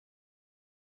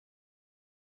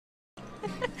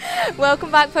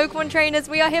Welcome back, Pokemon trainers.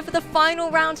 We are here for the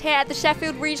final round here at the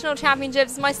Sheffield Regional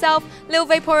Championships. Myself, Lil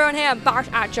Vaporeon here, and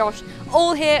Bart at Josh,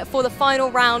 all here for the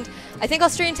final round. I think our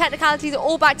stream technicalities are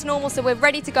all back to normal, so we're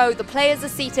ready to go. The players are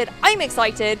seated. I'm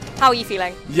excited. How are you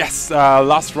feeling? Yes,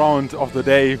 last round of the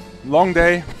day. Long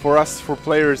day for us, for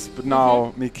players, but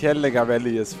now Michele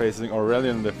Gavelli is facing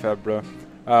Aurelien Lefebvre.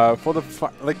 For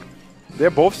the they're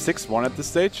both 6-1 at this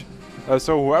stage.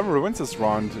 So whoever wins this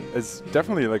round is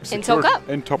definitely like secured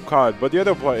in top cut. But the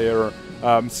other player,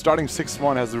 starting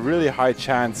 6-1, has a really high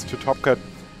chance to top cut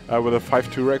with a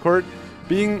 5-2 record,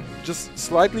 being just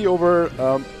slightly over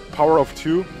power of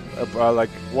 2, like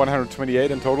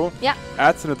 128 in total. Yeah,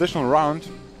 adds an additional round.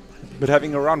 But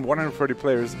having around 130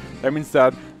 players, that means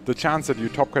that the chance that you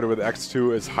top cut with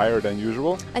X2 is higher than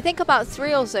usual. I think about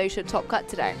 3 or so should top cut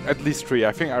today. At least 3.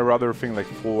 I rather think like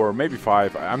 4, maybe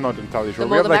 5. I'm not entirely sure. The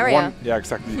more the merrier. One. Yeah,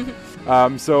 exactly.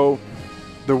 So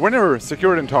the winner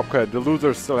secured in top cut, the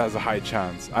loser still has a high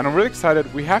chance. And I'm really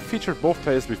excited. We have featured both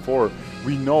players before.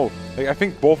 We know. Like, I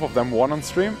think both of them won on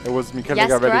stream. It was Michele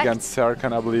Gavelli against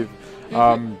Serkan, I believe.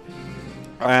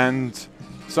 And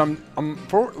so I'm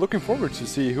looking forward to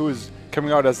see who is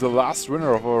coming out as the last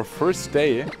winner of our first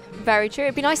day. Very true.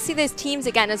 It'd be nice to see those teams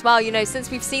again as well. You know,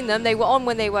 since we've seen them, they were on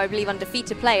when they were, I believe,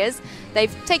 undefeated players.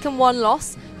 They've taken 1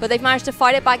 loss, but they've managed to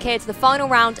fight it back here to the final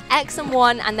round, X and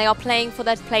 1, and they are playing for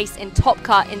their place in top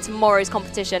cut in tomorrow's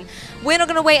competition. We're not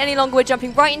going to wait any longer. We're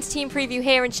jumping right into team preview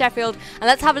here in Sheffield, and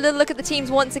let's have a little look at the teams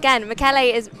once again.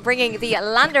 Michele is bringing the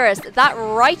Landorus, that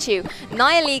Raichu,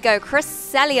 Nihilego,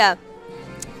 Cresselia,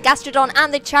 Gastrodon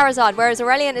and the Charizard, whereas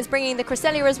Aurelien is bringing the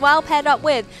Cresselia as well, paired up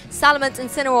with Salamence,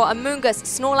 Incineroar, Amoonguss,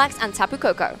 Snorlax and Tapu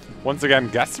Koko. Once again,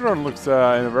 Gastrodon looks in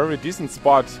a very decent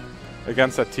spot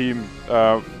against that team.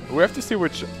 We have to see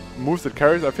which moves it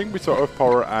carries. I think we saw Earth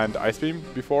Power and Ice Beam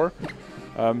before.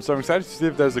 So I'm excited to see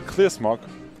if there's a Clear Smog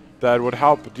that would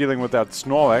help dealing with that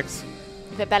Snorlax.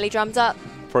 If it belly drums up.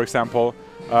 For example.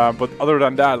 But other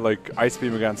than that, like Ice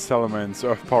Beam against Salamence,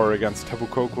 Earth Power against Tapu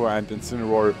Koko and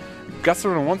Incineroar,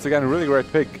 Gastrodon once again a really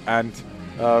great pick, and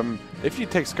if he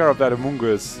takes care of that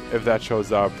Amoonguss, if that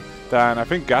shows up, then I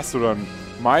think Gastrodon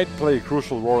might play a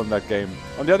crucial role in that game.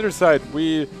 On the other side,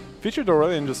 we featured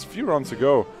Aurelien just a few rounds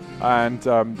ago, and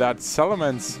that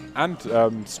Salamence and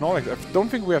Snorlax, I don't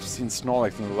think we have seen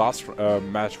Snorlax in the last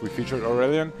match we featured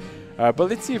Aurelien, but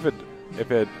let's see if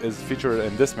it is featured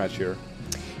in this match here.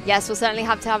 Yes, we'll certainly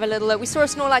have to have a little look. We saw a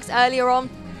Snorlax earlier on,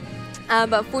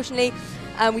 but unfortunately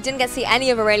we didn't get to see any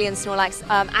of Aurelien's Snorlax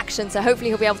action, so hopefully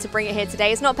he'll be able to bring it here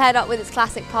today. It's not paired up with its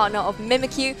classic partner of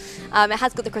Mimikyu. It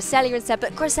has got the Cresselia instead,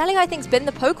 but Cresselia I think has been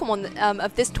the Pokemon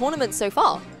of this tournament so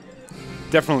far.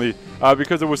 Definitely,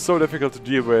 because it was so difficult to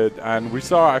deal with, and we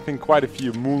saw I think quite a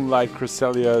few Moonlight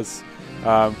Cresselias,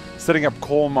 setting up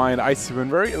Coal Mine, Icy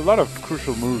Wind, a lot of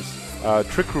crucial moves,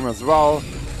 Trick Room as well.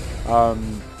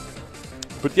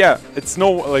 But yeah, it's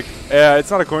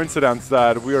it's not a coincidence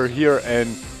that we are here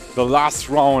in the last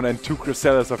round and 2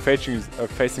 Cresselias are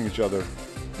facing each other.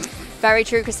 Very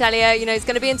true. Cresselia, you know, is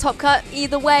going to be in top cut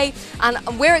either way, and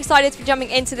we're excited to be jumping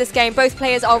into this game. Both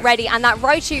players are ready, and that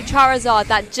Raichu Charizard,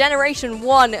 that Generation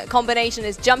 1 combination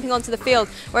is jumping onto the field,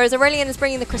 whereas Aurelien is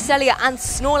bringing the Cresselia and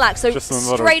Snorlax, so just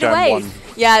straight away.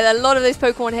 Yeah, a lot of those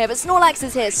Pokemon here, but Snorlax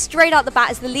is here straight out the bat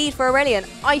as the lead for Aurelien.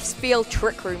 Ice Field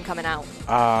Trick Room coming out.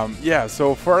 Yeah,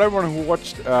 so for everyone who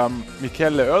watched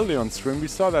Michele early on stream, we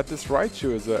saw that this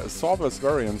Raichu is a Solver's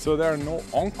variant, so there are no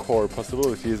Encore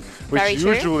possibilities, which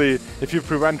usually, if you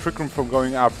prevent Trick Room from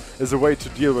going up, is a way to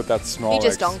deal with that Snorlax. You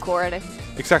just Encore it.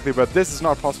 Exactly, but this is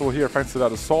not possible here thanks to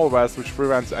that Assault Vest, which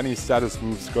prevents any status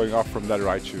moves going off from that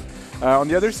Raichu. On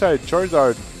the other side,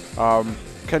 Charizard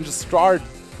can just start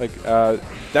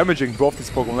damaging both these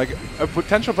Pokemon. Like, a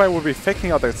potential player would be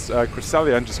faking out that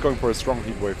Cresselia and just going for a strong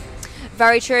Heat Wave.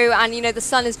 Very true, and you know, the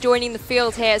sun is joining the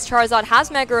field here as Charizard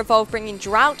has Mega Evolved, bringing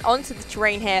Drought onto the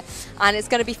terrain here, and it's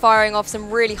going to be firing off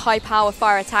some really high power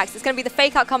fire attacks. It's going to be the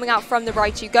Fake Out coming out from the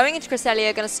Raichu, going into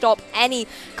Cresselia, going to stop any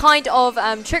kind of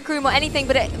Trick Room or anything,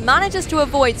 but it manages to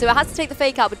avoid, so it has to take the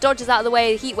Fake Out, but dodges out of the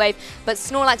way of the Heat Wave, but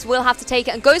Snorlax will have to take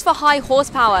it and goes for high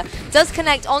horsepower, does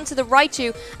connect onto the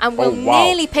Raichu, and will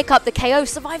nearly pick up the KO,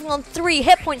 surviving on 3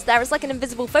 hit points there. It's like an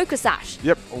invisible Focus Sash.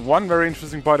 Yep, one very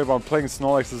interesting part about playing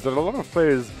Snorlax is that a lot of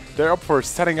players, they're up for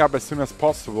setting up as soon as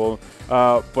possible,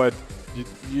 but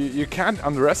you can't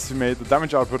underestimate the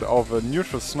damage output of a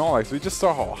neutral Snorlax. We just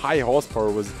saw how high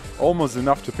horsepower was almost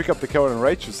enough to pick up the KO on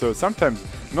Raichu, so sometimes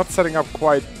not setting up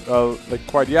quite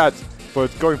yet,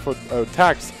 but going for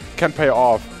attacks can pay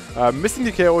off. Missing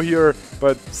the KO here,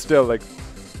 but still, like,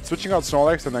 switching out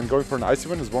Snorlax and then going for an Icy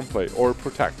Wind is one play, or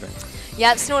protecting.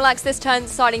 Yep, Snorlax this turn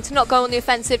deciding to not go on the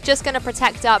offensive, just going to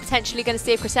protect up, potentially going to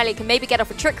see if Cresselia can maybe get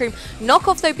off a Trick Room.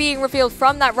 Knockoff though being revealed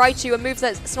from that Raichu, a move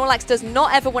that Snorlax does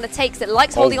not ever want to take, because it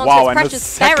likes holding on to its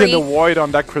precious berry. And the second avoid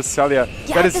on that Cresselia.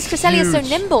 Yeah, this Cresselia is so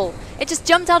nimble. It just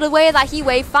jumped out of the way of that Heat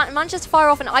Wave, manages to fire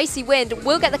off an Icy Wind,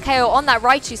 will get the KO on that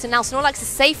Raichu, so now Snorlax is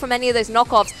safe from any of those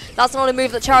knockoffs. That's not a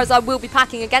move that Charizard will be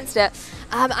packing against it.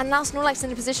 And now Snorlax is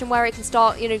in a position where it can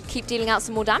start, keep dealing out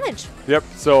some more damage. Yep,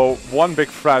 so one big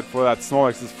threat for that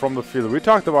Snorlax is from the field. We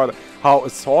talked about how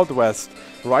Assault Vest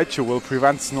Raichu will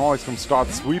prevent Snorlax from start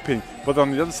sweeping, but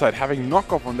on the other side, having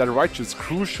knockoff on that Raichu is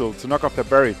crucial to knock off the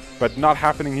berry, but not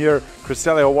happening here.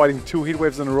 Cresselia avoiding 2 Heat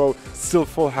Waves in a row, still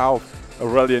full health.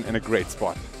 Aurelien in a great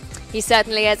spot. He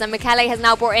certainly is, and Michele has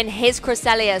now brought in his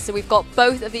Cresselia, so we've got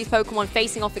both of these Pokemon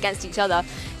facing off against each other.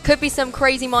 Could be some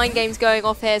crazy mind games going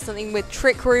off here, something with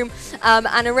Trick Room. And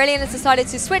Aurelien has decided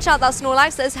to switch out that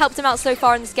Snorlax that has helped him out so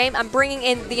far in this game and bringing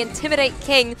in the Intimidate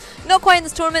King. Not quite in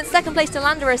this tournament, second place to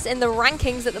Landorus in the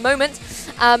rankings at the moment,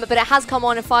 but it has come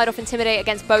on and fired off Intimidate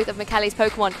against both of Michele's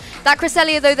Pokemon. That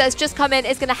Cresselia though that has just come in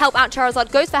is going to help out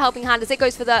Charizard, goes for Helping Hand as it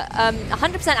goes for the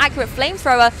 100% accurate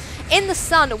Flamethrower in the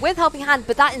sun with Helping Hand,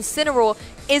 but that Incineroar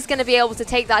is going to be able to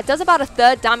take that. It does about a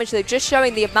third damage though, just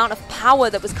showing the amount of power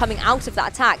that was coming out of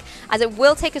that attack, as it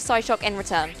will take a Psyshock in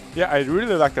return. Yeah, I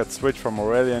really like that switch from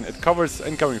Aurelien. It covers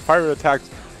incoming fire attacks.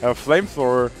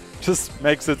 Flamethrower just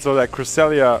makes it so that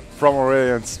Cresselia from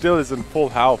Aurelien still is in full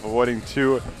health, avoiding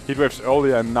 2 Heat Waves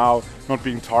earlier and now not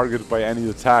being targeted by any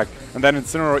attack. And then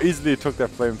Incineroar easily took that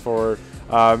Flamethrower.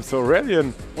 So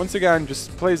Aurelien, once again,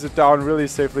 just plays it down really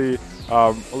safely.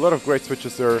 A lot of great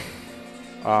switches there.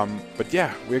 But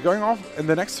yeah, we're going off in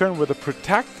the next turn with a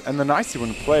Protect and an Icy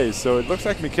Wind play. So it looks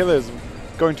like Michele is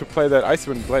going to play that Icy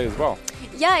Wind play as well.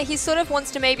 Yeah, he sort of wants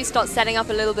to maybe start setting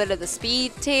up a little bit of the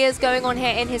speed tiers going on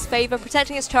here in his favor,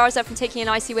 protecting his Charizard from taking an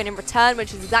Icy Wind in return,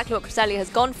 which is exactly what Cresselia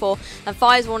has gone for, and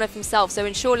fires one of himself, so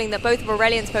ensuring that both of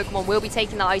Aurelien's Pokemon will be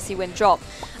taking that Icy Wind drop.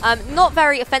 Not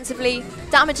very offensively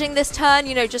damaging this turn,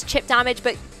 just chip damage,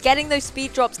 but getting those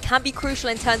speed drops can be crucial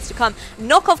in turns to come.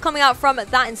 Knockoff coming out from that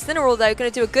Incineroar though,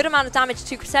 going to do a good amount of damage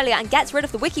to Cresselia and gets rid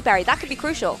of the Wiki Berry. That could be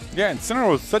crucial. Yeah,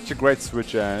 Incineroar is such a great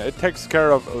switch, and it takes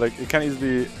care of, it can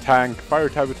easily tank fire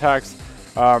type attacks,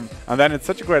 and then it's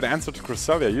such a great answer to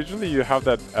Cresselia. Usually you have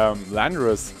that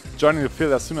Landorus joining the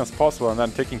field as soon as possible and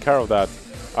then taking care of that.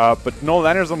 But no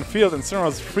Landorus on the field, and Incineroar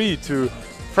is free to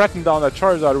threaten down that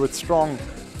Charizard with strong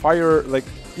fire,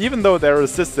 even though they're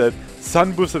resisted.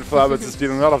 Sun boosted Flabberts is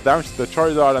dealing a lot of damage to the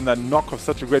Charizard, and then Knockoff,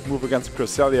 such a great move against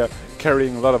Cresselia,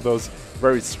 carrying a lot of those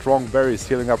very strong berries,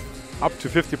 healing up to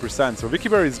 50%. So Wiki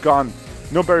Berry is gone,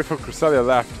 no berry for Cresselia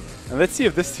left. And let's see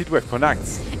if this Heat Wave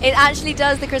connects. It actually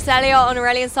does. The Cresselia on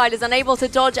Aurelien's side is unable to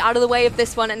dodge out of the way of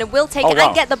this one, and it will take it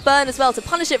and get the burn as well to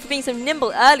punish it for being so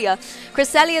nimble earlier.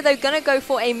 Cresselia, though, going to go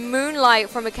for a Moonlight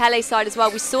from Michele's side as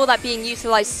well. We saw that being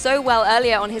utilized so well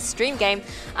earlier on his stream game,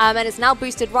 and it's now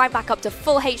boosted right back up to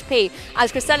full HP,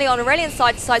 as Cresselia on Aurelien's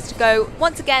side decides to go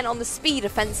once again on the speed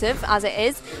offensive, as it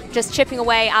is, just chipping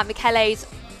away at Michele's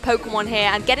Pokemon here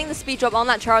and getting the speed drop on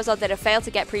that Charizard that it failed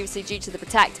to get previously due to the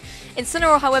Protect.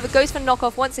 Incineroar, however, goes for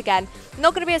Knockoff once again.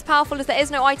 Not going to be as powerful as there is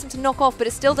no item to knock off, but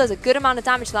it still does a good amount of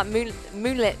damage to that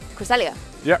Moonlit Cresselia.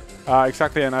 Yeah,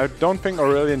 exactly, and I don't think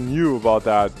Aurelien knew about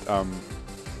that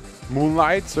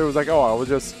Moonlight, so it was like, oh, I will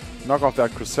just knock off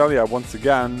that Cresselia once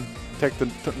again, take the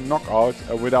knockout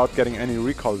without getting any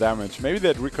recall damage. Maybe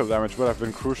that recall damage would have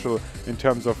been crucial in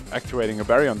terms of activating a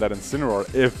berry on that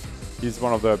Incineroar if he's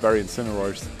one of the berry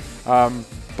Incineroars.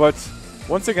 But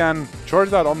once again,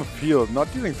 Charizard on the field,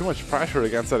 not dealing too much pressure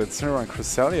against that Incineroar and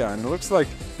Cresselia, and it looks like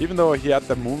even though he had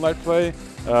the Moonlight play,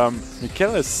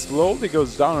 Michele slowly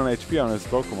goes down on HP on his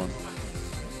Pokemon.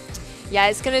 Yeah,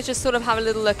 it's going to just sort of have a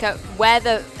little look at where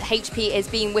the HP is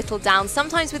being whittled down.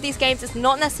 Sometimes with these games, it's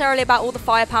not necessarily about all the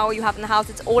firepower you have in the house.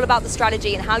 It's all about the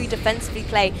strategy and how you defensively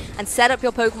play and set up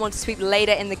your Pokemon to sweep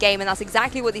later in the game. And that's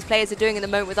exactly what these players are doing in the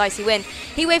moment with Icy Wind.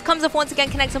 Heat Wave comes off once again,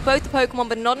 connects on both the Pokemon,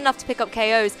 but not enough to pick up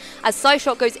KOs. As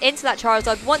Psyshock goes into that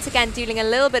Charizard, once again dealing a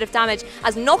little bit of damage.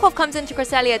 As Knockoff comes into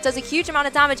Cresselia, does a huge amount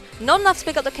of damage, not enough to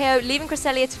pick up the KO, leaving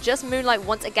Cresselia to just Moonlight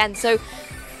once again. So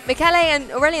Michele and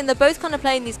Aurelien, they're both kind of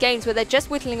playing these games where they're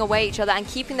just whittling away each other and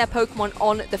keeping their Pokemon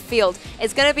on the field.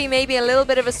 It's going to be maybe a little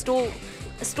bit of a stall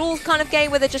kind of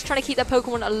game where they're just trying to keep their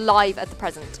Pokemon alive at the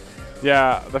present.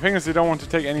 Yeah, the thing is you don't want to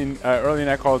take any early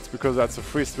knockouts because that's a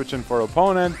free switch in for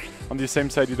opponent. On the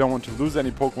same side, you don't want to lose any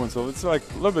Pokemon, so it's like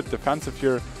a little bit defensive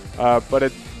here.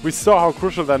 But we saw how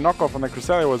crucial that knockoff on the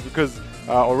Cresselia was because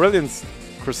Aurelien's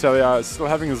Cresselia, still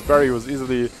having his berry, was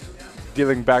easily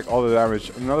dealing back all the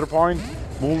damage. Another point,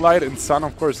 Moonlight and Sun,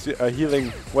 of course,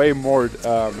 healing way more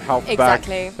health back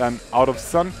than out of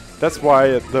Sun. That's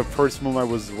why the first Moonlight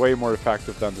was way more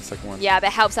effective than the second one. Yeah, but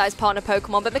it helps out his partner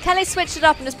Pokemon. But Michele switched it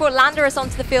up and just brought Landorus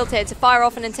onto the field here to fire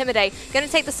off and intimidate. Going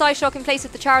to take the Psyshock in place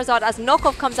of the Charizard as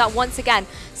Knockoff comes out once again.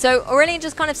 So Aurelien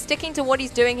just kind of sticking to what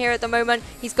he's doing here at the moment.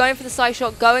 He's going for the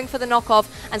Psyshock, going for the Knockoff,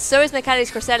 and so is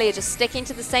Michele's Cresselia, just sticking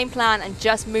to the same plan and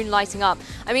just moonlighting up.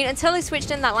 I mean, until he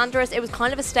switched in that Landorus, it was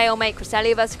kind of a stalemate,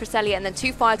 Cresselia versus Cresselia, and then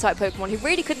two Fire-type Pokemon who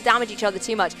really couldn't damage each other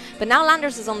too much. But now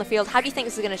Landorus is on the field. How do you think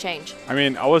this is going to change? I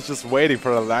mean, I was just waiting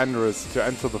for the Landorus to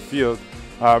enter the field.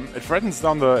 It threatens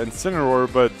down the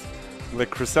Incineroar, but like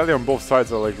Cresselia on both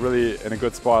sides are like really in a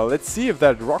good spot. Let's see if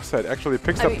that Rock Slide actually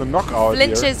picks up the knockout.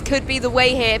 Flinches here. Could be the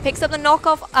way here. It picks up the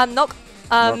knockoff,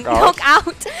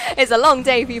 knockout is a long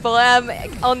day, people,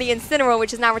 on the Incineroar,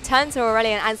 which is now returned to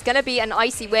Aurelien, and it's going to be an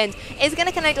Icy Wind. It's going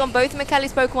to connect on both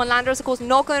Michele's Pokemon. Landorus, of course,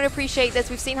 not going to appreciate this.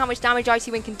 We've seen how much damage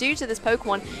Icy Wind can do to this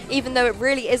Pokemon, even though it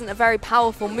really isn't a very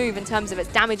powerful move in terms of its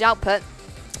damage output.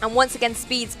 And once again,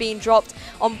 speed's being dropped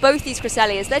on both these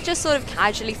Cresselias. They're just sort of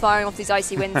casually firing off these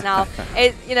Icy Winds now.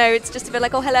 It's just a bit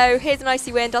like, oh, hello, here's an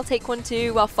Icy Wind. I'll take one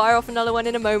too. I'll fire off another one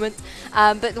in a moment.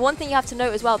 But the one thing you have to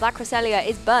note as well, that Cresselia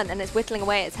is burnt and it's whittling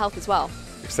away at its health as well.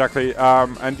 Exactly.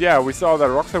 And yeah, we saw that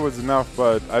Rock Slide was enough,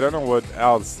 but I don't know what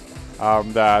else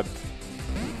that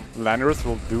Landorus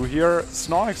will do here.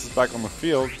 Snorlax is back on the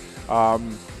field.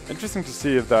 Interesting to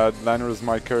see if that Landorus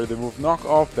might carry the move Knock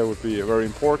Off. That would be very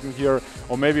important here.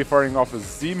 Or maybe firing off a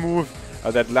Z move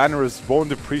that Landorus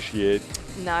won't appreciate.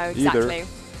 No, exactly.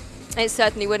 It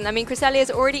certainly wouldn't. I mean,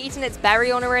 Cresselia's already eaten its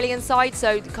berry on Aurelien's side,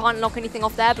 so can't knock anything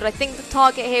off there. But I think the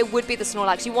target here would be the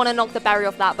Snorlax. You want to knock the berry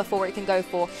off that before it can go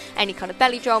for any kind of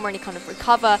belly drum or any kind of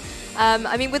recover.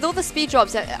 I mean, with all the speed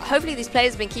drops, hopefully these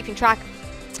players have been keeping track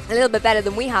a little bit better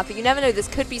than we have, but you never know, this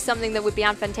could be something that would be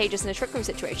advantageous in a Trick Room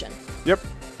situation. Yep,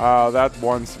 that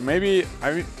once. Maybe,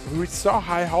 I mean, we saw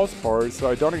high house power, so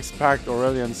I don't expect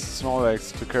Aurelien's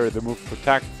Snorlax to carry the move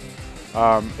Protect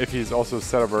if he's also a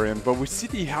Set variant, but we see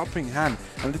the Helping Hand,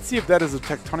 and let's see if that is a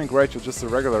Tectonic Rage or just a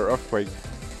regular Earthquake.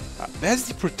 There's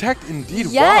the Protect indeed.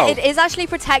 Yeah, wow. It is actually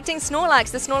protecting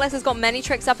Snorlax. The Snorlax has got many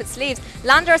tricks up its sleeves.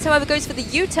 Landorus, however, goes for the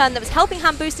U-turn that was Helping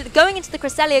Hand boosted, going into the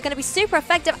Cresselia, going to be super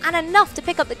effective and enough to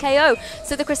pick up the KO.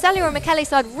 So the Cresselia and Michele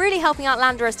side really helping out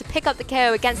Landorus to pick up the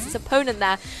KO against his opponent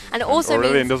there. And it also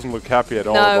Aurelien doesn't look happy at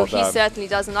all about that. No, he certainly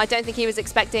doesn't. I don't think he was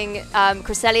expecting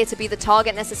Cresselia to be the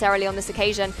target necessarily on this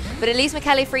occasion. But it leaves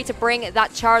Michele free to bring that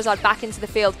Charizard back into the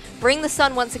field. Bring the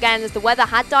sun once again as the weather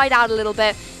had died out a little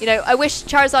bit. You know, I wish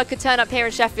Charizard could turn up here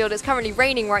in Sheffield. It's currently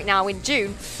raining right now in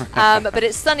June, but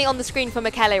it's sunny on the screen for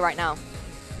Michele right now.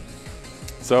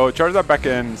 So Charizard back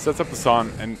in, sets up the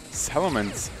sun, and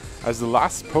Salamence as the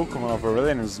last Pokemon of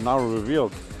Aurelien is now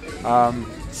revealed.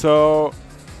 So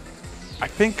I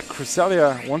think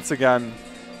Cresselia, once again,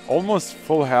 almost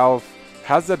full health,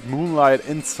 has that Moonlight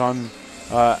in Sun.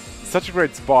 Such a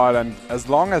great spot, and as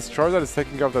long as Charizard is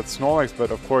taking care of that Snorlax, but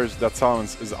of course that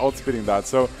Salamence is outspeeding that.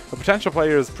 So the potential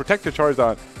player is protect your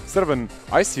Charizard instead of an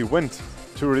Icy Wind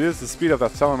to reduce the speed of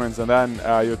that Salamence, and then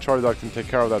your Charizard can take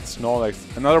care of that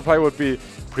Snorlax. Another play would be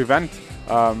prevent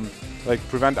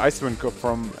Icy Wind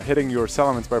from hitting your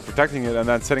Salamence by protecting it and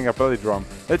then setting up Belly Drum.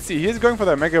 Let's see, he's going for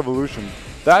that Mega Evolution.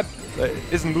 That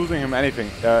isn't losing him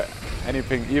anything,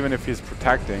 even if he's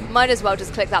protecting. Might as well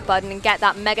just click that button and get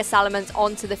that Mega Salamence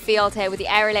onto the field here with the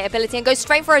Aerolate ability and go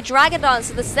straight for a Dragon Dance.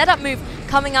 So the setup move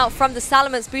coming out from the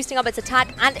Salamence, boosting up its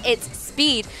attack and its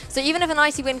speed. So even if an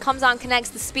Icy Wind comes out and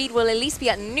connects, the speed will at least be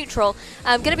at neutral.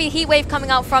 Going to be a Heat Wave coming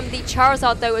out from the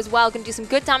Charizard though as well. Going to do some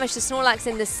good damage to Snorlax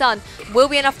in the sun. Will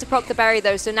be enough to proc the berry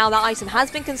though. So now that item has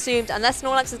been consumed. Unless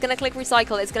Snorlax is going to click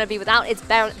Recycle, it's going to be without its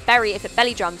berry if it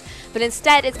belly drums. But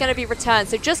instead, it's going to be returned.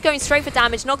 So just going straight for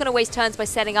damage, not going to waste turns by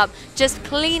setting up. Just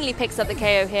cleanly picks up the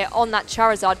KO here on that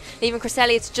Charizard. Leaving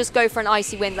Cresselia to just go for an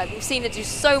Icy Wind. Like we've seen it do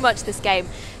so much this game.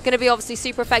 Going to be obviously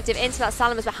super effective into that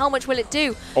Salamence, but how much will it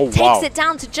do? Oh, Takes it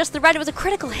down to just the red. It was a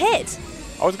critical hit.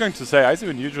 I was going to say, Icy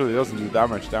Wind usually doesn't do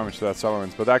damage to that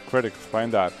Salamence, but that crit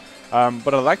explained that.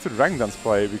 But I like the Dragon Dance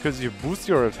play because you boost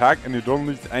your attack and you don't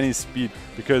lose any speed,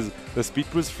 because the speed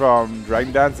boost from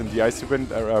Dragon Dance and the Icy Wind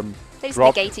they just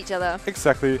negate each other.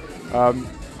 Exactly.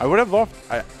 I would have loved,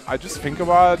 I just think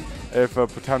about if a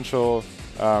potential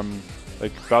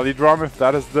like Belly Drum, if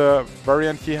that is the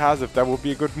variant he has, if that would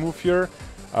be a good move here.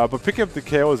 But picking up the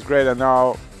KO is great, and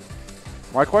now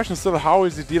my question is still, how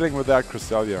is he dealing with that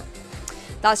Cresselia?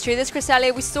 That's true. This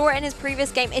Cresselia, we saw it in his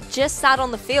previous game. It just sat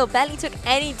on the field, barely took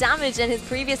any damage in his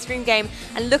previous stream game.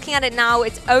 And looking at it now,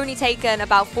 it's only taken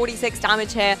about 46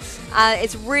 damage here.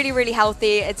 It's really, really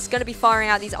healthy. It's going to be firing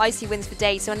out these icy winds for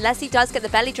days. So unless he does get the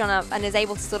belly drum up and is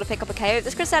able to sort of pick up a KO,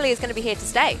 this Cresselia is going to be here to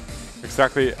stay.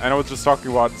 Exactly, and I was just talking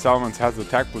about Salamence has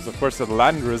attack boost. Of course, the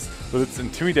Landorus, with its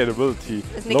Intimidate ability,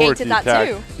 it's lowered negated the that attack.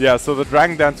 too. Yeah, so the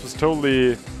Dragon Dance was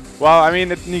totally... Well, I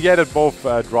mean, it negated both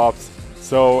drops.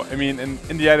 So, I mean, in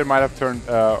the end, it might have turned,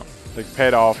 like,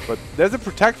 paid off. But there's a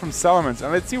Protect from Salamence,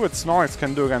 and let's see what Snorlax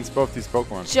can do against both these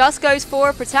Pokemon. Just goes for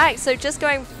a Protect, so just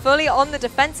going fully on the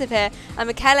defensive here. And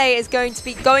Michele is going to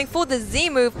be going for the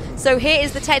Z move. So here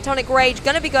is the Tectonic Rage,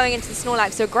 going to be going into the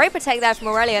Snorlax. So great Protect there from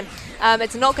Aurelien.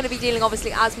 It's not going to be dealing,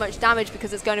 obviously, as much damage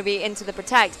because it's going to be into the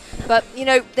Protect. But, you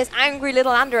know, this angry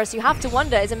little Landorus, you have to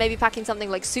wonder, is it maybe packing something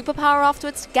like Superpower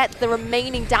afterwards to get the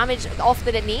remaining damage off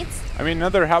that it needs? I mean,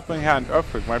 another Helping Hand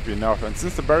Earthquake might be enough. And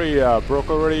since the berry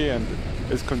broke already and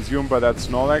is consumed by that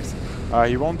Snorlax,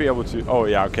 he won't be able to... Oh,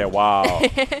 yeah, okay, wow.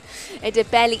 It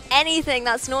did barely anything.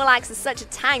 That Snorlax is such a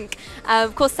tank.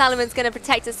 Of course, Salamen's going to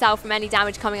protect itself from any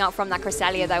damage coming out from that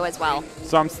Cresselia, though, as well.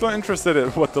 So I'm still interested in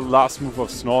what the last move of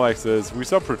Snorlax is. We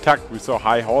saw Protect, we saw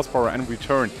High Horsepower and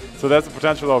Return. So there's the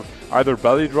potential of either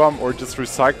Belly Drum or just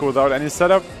Recycle without any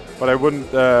setup. But I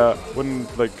wouldn't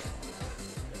like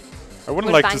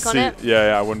to see...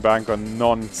 Yeah, I wouldn't bank on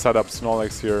non-setup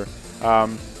Snorlax here.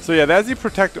 So yeah, there's the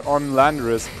Protect on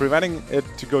Landorus, preventing it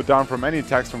to go down from any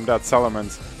attacks from that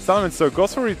Salamence. Salamence, so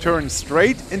goes for Return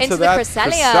straight into that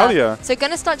Cresselia. So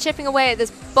going to start chipping away at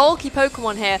this bulky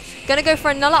Pokemon here. Going to go for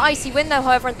another Icy Wind though,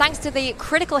 however, and thanks to the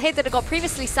critical hit that it got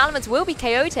previously, Salamence will be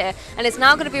KO'd here. And it's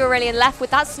now going to be Aurelien left with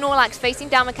that Snorlax facing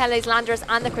down Michele's Landorus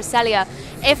and the Cresselia.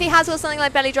 If he has got something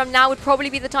like Belly Drum, now would probably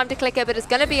be the time to click it, but it's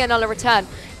going to be another Return.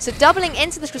 So doubling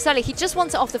into this Cresselia, he just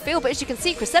wants it off the field, but as you can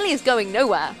see, Cresselia is going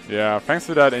nowhere. Yeah, thanks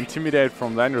to that Intimidate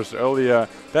from Landorus earlier,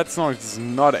 that Snorlax is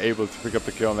not able to pick up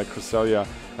the kill on that Cresselia.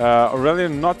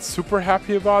 Aurelien not super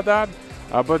happy about that,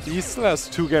 but he still has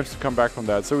 2 games to come back from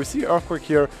that. So we see Earthquake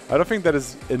here. I don't think that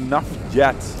is enough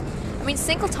yet. I mean,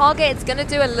 single target, it's going to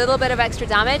do a little bit of extra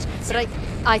damage, but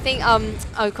I think,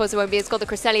 oh, of course it won't be. It's got the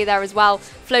Cresselia there as well,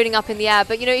 floating up in the air.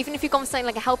 But, you know, even if you've gone for something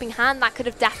like a Helping Hand, that could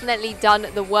have definitely done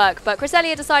the work. But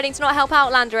Cresselia deciding to not help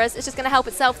out Landorus, it's just going to help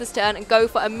itself this turn and go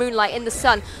for a Moonlight in the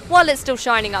sun while it's still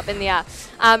shining up in the air.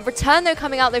 Return, though,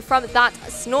 coming out, though, from that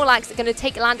Snorlax, going to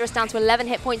take Landorus down to 11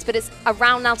 hit points, but it's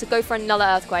around now to go for another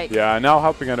Earthquake. Yeah, now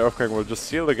Helping Hand Earthquake will just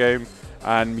seal the game.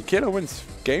 And Michele wins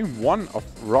game 1 of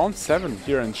round 7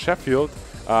 here in Sheffield.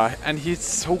 And he's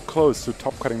so close to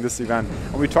top cutting this event.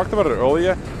 And we talked about it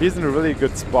earlier. He's in a really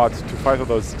good spot to fight for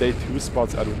those day 2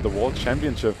 spots at the World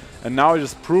Championship. And now he's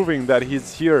just proving that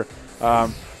he's here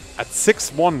at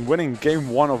 6-1, winning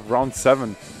game 1 of round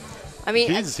 7. I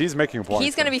mean, he's making a point.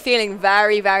 He's going to be feeling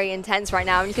very, very intense right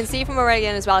now. And you can see from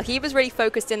Aurelien as well, he was really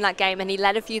focused in that game and he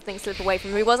let a few things slip away from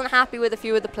him. He wasn't happy with a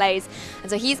few of the plays. And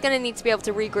so he's going to need to be able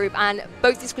to regroup. And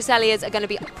both these Cresselias are going to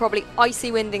be probably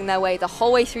Icy Winding their way the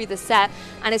whole way through the set.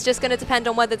 And it's just going to depend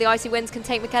on whether the Icy Winds can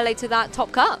take Michele to that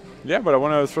top cut. Yeah, but I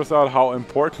want to stress out how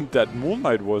important that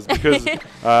Moonlight was. Because,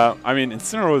 I mean,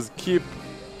 Incineroars keep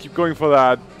going for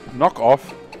that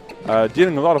knockoff.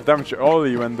 Dealing a lot of damage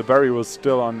early when the berry was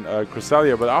still on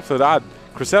Cresselia, but after that,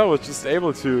 Cresselia was just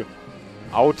able to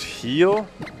out-heal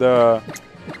the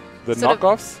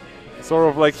knockoffs. Sort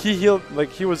of like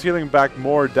he was healing back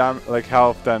more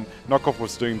health than knockoff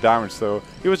was doing damage. So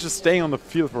he was just staying on the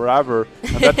field forever,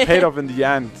 and that paid off in the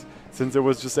end, since it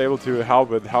was just able to help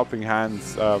with Helping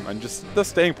Hands, and just the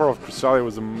staying power of Cresselia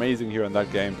was amazing here in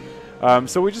that game.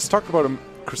 So we just talked about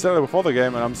Cresselia before the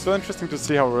game, and I'm still interested to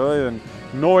see how Aurelien,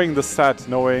 knowing the set,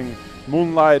 knowing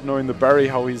Moonlight, knowing the berry,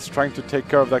 how he's trying to take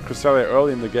care of that Cresselia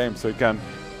early in the game so he can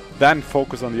then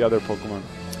focus on the other Pokemon.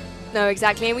 No,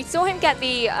 exactly. And we saw him get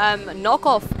the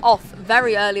knockoff off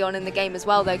very early on in the game as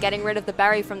well, though, getting rid of the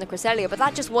berry from the Cresselia, but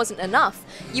that just wasn't enough.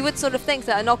 You would sort of think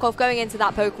that a knockoff going into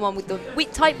that Pokemon with the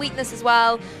type weakness as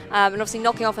well, and obviously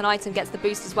knocking off an item gets the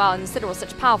boost as well, and Incineroar was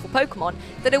such a powerful Pokemon,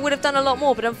 that it would have done a lot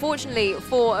more. But unfortunately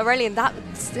for Aurelien, that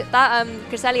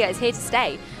Cresselia is here to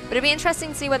stay. But it'd be interesting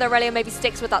to see whether Aurelien maybe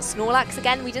sticks with that Snorlax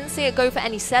again. We didn't see it go for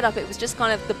any setup. It was just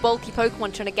kind of the bulky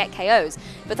Pokemon trying to get KOs.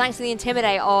 But thanks to the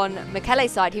Intimidate on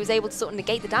Michele's side, he was able to sort of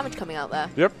negate the damage coming out there.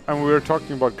 Yep, and we were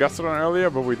talking about Gastrodon earlier,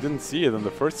 but we didn't see it in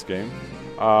the first game.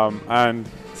 And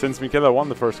since Michele won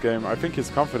the first game, I think he's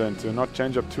confident to not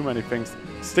change up too many things.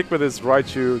 Stick with his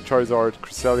Raichu, Charizard,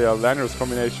 Cresselia, Landorus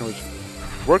combination, which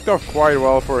worked out quite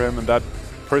well for him in that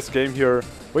first game here.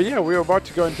 But yeah, we're about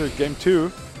to go into game 2.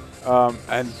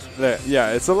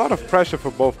 Yeah, it's a lot of pressure for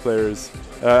both players.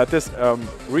 at this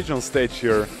regional stage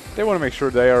here, they want to make sure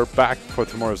they are back for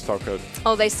tomorrow's knockout.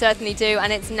 Oh, they certainly do,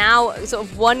 and it's now sort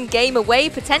of one game away,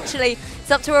 potentially. It's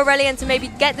up to Aurelien to maybe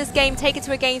get this game, take it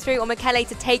to a game 3, or Michele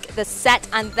to take the set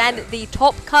and then the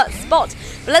top cut spot.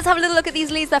 But let's have a little look at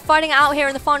these leads. They're fighting out here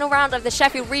in the final round of the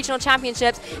Sheffield Regional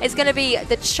Championships. It's going to be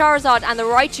the Charizard and the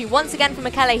Raichu. Once again for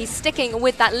Michele, he's sticking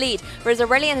with that lead, whereas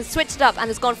Aurelien has switched it up and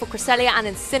has gone for Cresselia and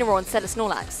Incineroar instead of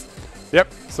Snorlax. Yep,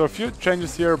 so a few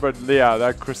changes here, but yeah,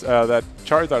 that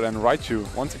Charizard and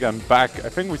Raichu once again back. I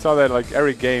think we saw that like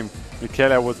every game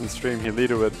Michele was in stream, he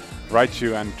leaded with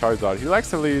Raichu and Charizard. He likes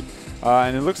to lead,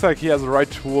 and it looks like he has the right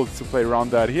tools to play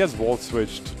around that. He has Volt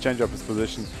Switch to change up his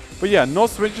position. But yeah, no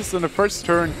switches in the first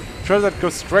turn. Charizard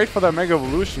goes straight for that Mega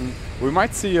Evolution. We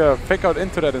might see a fake out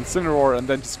into that Incineroar and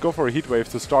then just go for a Heat Wave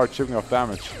to start chipping off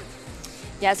damage.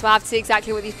 Yeah, so we'll have to see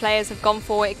exactly what these players have gone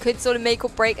for. It could sort of make or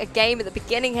break a game at the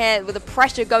beginning here with the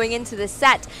pressure going into this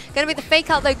set. Going to be the fake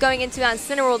out though going into that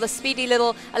Incineroar, the speedy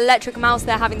little electric mouse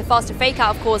there having the faster fake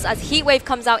out of course as Heat Wave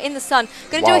comes out in the sun.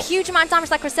 Going to do a huge amount of damage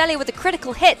to that Cresselia with a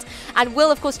critical hit and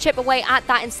will of course chip away at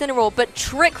that Incineroar, but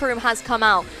Trick Room has come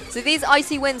out. So these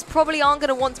icy winds probably aren't going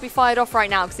to want to be fired off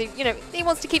right now because he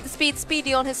wants to keep the speed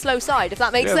speedy on his slow side, if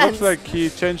that makes sense. It looks like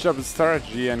he changed up his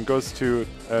strategy and goes to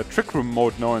Trick Room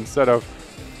mode now instead of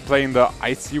playing the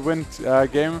Icy Wind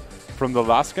game from the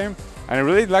last game. And I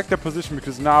really like that position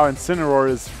because now Incineroar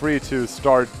is free to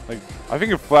start. Like, I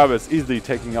think if Flab is easily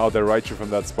taking out the Raichu from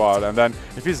that spot, and then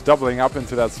if he's doubling up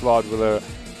into that slot with a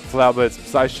Flablet,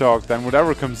 Psyshock, then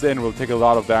whatever comes in will take a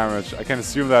lot of damage. I can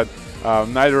assume that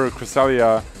neither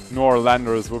Cresselia nor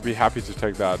Landorus will be happy to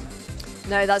take that.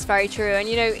 No, that's very true. And,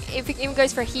 if he even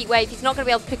goes for a Heat Wave, he's not going to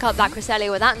be able to pick up that Cresselia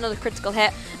without another critical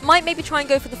hit. Might maybe try and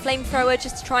go for the Flamethrower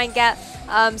just to try and get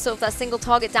sort of that single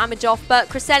target damage off. But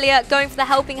Cresselia going for the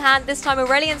Helping Hand. This time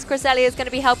Aurelien's Cresselia is going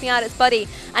to be helping out its buddy.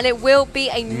 And it will be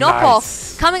a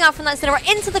knockoff coming out from that Incineroar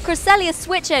into the Cresselia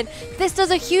switch-in. This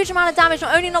does a huge amount of damage.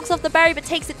 Not only knocks off the berry, but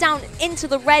takes it down into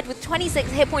the red with 26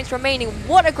 hit points remaining.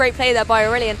 What a great play there by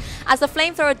Aurelien. As the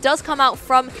Flamethrower does come out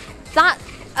from that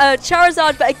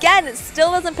Charizard, but again, it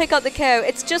still doesn't pick up the KO.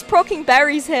 It's just proccing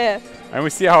berries here. And we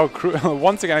see how,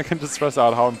 once again, I can just stress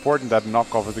out how important that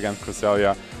knockoff is against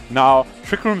Cresselia. Now,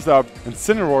 Trick Room's up,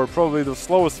 Incineroar probably the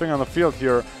slowest thing on the field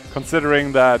here,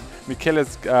 considering that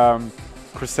Michele's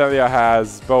Cresselia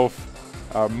has both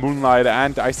Moonlight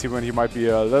and Icy Wind. He might be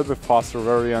a little bit faster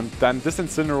variant than this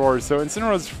Incineroar, so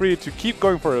Incineroar is free to keep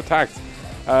going for attacks.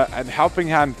 And Helping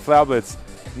Hand Flablets,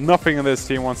 nothing in this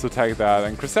team wants to take that.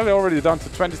 And Cresselia already down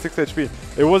to 26 HP.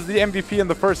 It was the MVP in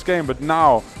the first game, but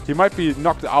now he might be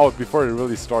knocked out before it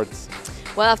really starts.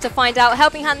 We'll have to find out.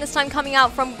 Helping Hand this time coming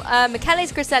out from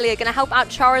Michele's Cresselia, going to help out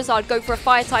Charizard go for a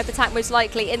Fire-type attack most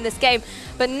likely in this game.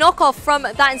 But knockoff from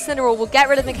that Incineroar will get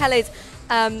rid of Michele's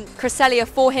Cresselia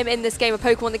for him in this game, a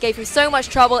Pokemon that gave him so much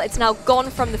trouble. It's now gone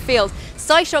from the field.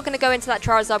 Psyshock going to go into that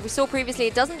Charizard. We saw previously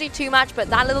it doesn't do too much, but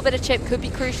that little bit of chip could be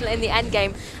crucial in the end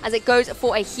game as it goes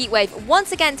for a Heat Wave.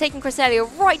 Once again, taking Cresselia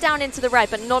right down into the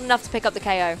red, but not enough to pick up the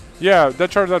KO. Yeah,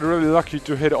 that Charizard really lucky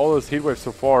to hit all his Heat Waves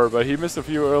so far, but he missed a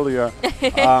few earlier.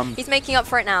 He's making up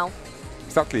for it now.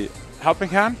 Exactly. Helping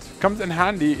Hand comes in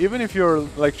handy, even if you're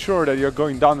like sure that you're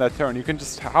going down that turn. You can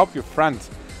just help your friend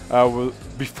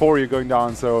before you're going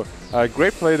down. So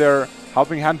great play there.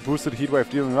 Helping Hand boosted Heat Wave,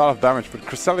 dealing a lot of damage, but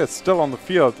Cresselia is still on the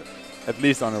field, at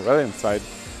least on Aurelien's side.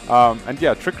 And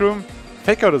yeah, Trick Room,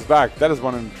 Fake Out is back. That is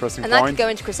one interesting point. And that could go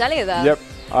into Cresselia there. Yep.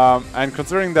 And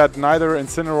considering that neither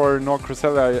Incineroar nor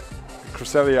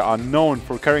Cresselia are known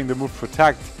for carrying the move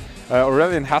Protect,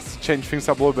 Aurelien has to change things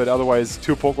up a little bit, otherwise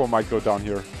two Pokemon might go down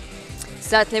here.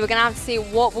 Certainly, we're going to have to see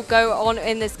what will go on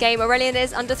in this game. Aurelien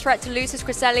is under threat to lose his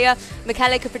Cresselia.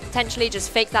 Michele could potentially just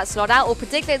fake that slot out, or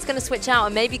particularly it's going to switch out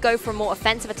and maybe go for a more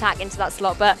offensive attack into that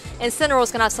slot. But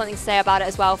Incineroar's going to have something to say about it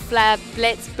as well. Flare,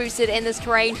 Blitz, boosted in this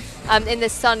terrain, in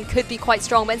this sun, could be quite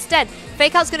strong. But instead,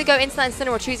 Fake Out's going to go into that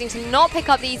Incineroar, choosing to not pick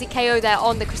up the easy KO there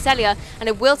on the Cresselia, and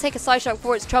it will take a Psyshock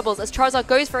for its troubles as Charizard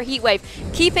goes for a Heat Wave,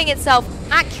 keeping itself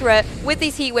accurate with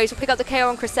these Heat Waves. Will pick up the KO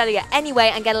on Cresselia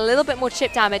anyway and get a little bit more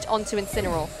chip damage onto Incineroar.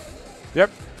 Yep.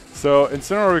 So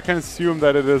Incineroar, we can assume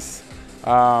that it is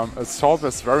a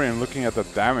Saltless variant, looking at the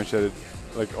damage that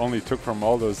it only took from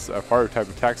all those fire type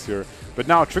attacks here. But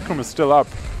now Trick Room is still up.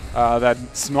 That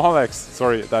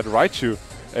Raichu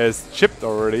is chipped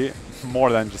already,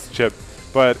 more than just chipped.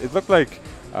 But it looked like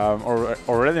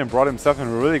Aurelien brought himself in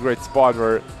a really great spot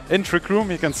where in Trick Room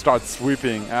he can start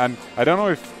sweeping. And I don't know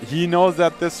if he knows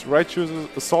that this Raichu is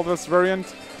a Saltless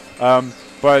variant.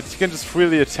 But he can just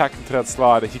freely attack into that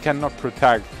slot. He cannot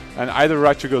protect. and either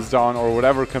Raichu goes down or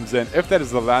whatever comes in. If that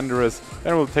is the Landorus,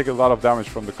 then it will take a lot of damage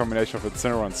from the combination of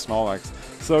Incineroar and Snorlax.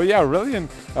 So yeah, really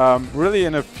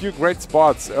in a few great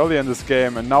spots early in this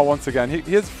game, and now once again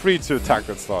he is free to attack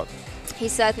that slot. He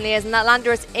certainly is, and that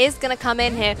Landorus is going to come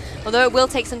in here, although it will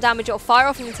take some damage. It will fire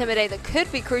off an Intimidate that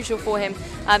could be crucial for him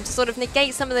to sort of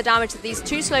negate some of the damage that these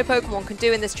two slow Pokemon can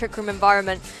do in this Trick Room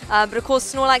environment. But of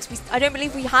course, Snorlax, I don't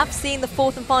believe we have seen the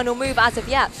fourth and final move as of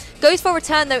yet. Goes for a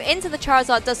return though into the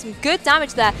Charizard, does some good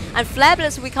damage there, and Flare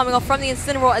Blitz will be coming off from the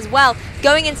Incineroar as well,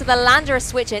 going into the Landorus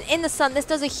switch in the sun. This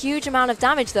does a huge amount of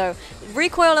damage though.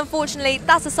 Recoil, unfortunately,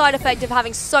 that's a side effect of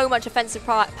having so much offensive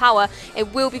power.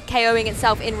 It will be KOing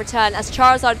itself in return as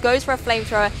Charizard goes for a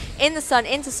Flamethrower in the sun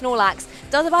into Snorlax.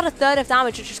 Does about a third of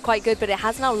damage, which is quite good, but it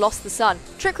has now lost the sun.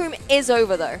 Trick Room is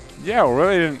over though. Yeah,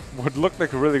 really would look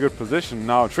like a really good position.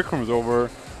 Now Trick Room is over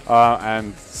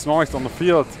and Snorlax on the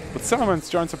field, but Salamence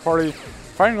joins the party,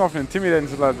 firing off an Intimidate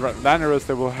into that Landorus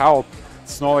that will help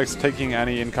Snorlax taking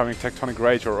any incoming Tectonic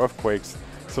Rage or Earthquakes.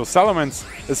 So Salamence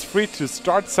is free to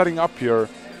start setting up here.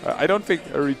 I don't think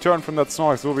a return from that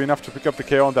Snorlax will be enough to pick up the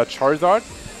KO on that Charizard.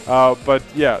 But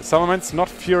yeah, Salamence not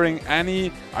fearing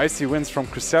any icy winds from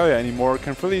Cresselia anymore,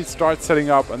 can really start setting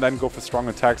up and then go for strong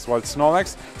attacks, while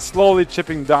Snorlax slowly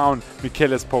chipping down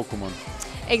Michele's Pokemon.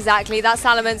 Exactly, that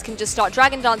Salamence can just start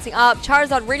Dragon Dancing up.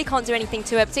 Charizard really can't do anything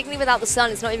to it, particularly without the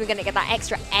sun. It's not even going to get that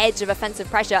extra edge of offensive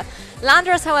pressure.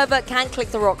 Landorus, however, can click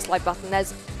the Rock Slide button.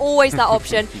 There's always that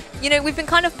option. You know, we've been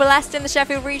kind of blessed in the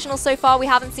Sheffield Regional so far. We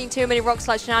haven't seen too many Rock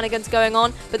Slide shenanigans going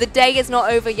on, but the day is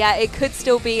not over yet. It could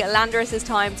still be Landorus'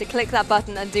 time to click that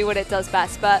button and do what it does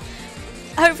best. But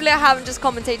hopefully I haven't just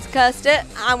commentated cursed it,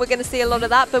 and we're going to see a lot of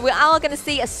that. But we are going to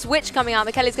see a switch coming out.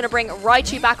 Michele's going to bring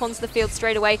Raichu back onto the field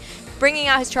straight away, bringing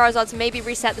out his Charizard to maybe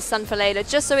reset the sun for later,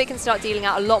 just so he can start dealing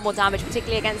out a lot more damage,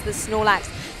 particularly against the Snorlax.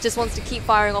 Just wants to keep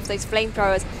firing off those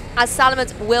flamethrowers, as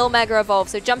Salamence will Mega Evolve.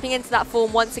 So jumping into that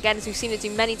form once again, as we've seen it do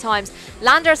many times.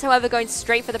 Landorus, however, going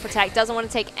straight for the Protect. Doesn't want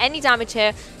to take any damage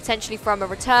here, potentially from a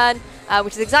return,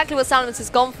 which is exactly what Salamence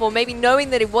has gone for, maybe knowing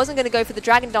that it wasn't going to go for the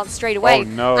Dragon Dance straight away. Oh,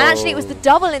 no. And actually, it was the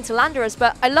double into Landorus,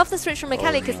 but I love the switch from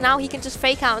Michele because now he can just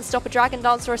fake out and stop a Dragon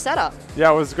Dance or a setup. Yeah,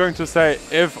 I was going to say,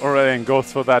 if Aurelien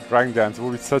goes for that Dragon Dance, it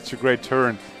will be such a great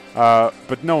turn.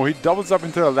 But no, he doubles up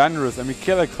into the Landorus, and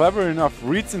Michele, clever enough,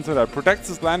 reads into that, protects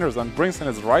his Landorus, and brings in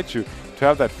his Raichu to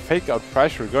have that fake out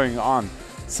pressure going on.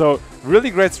 So, really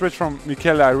great switch from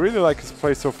Michele. I really like his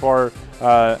play so far.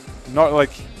 Not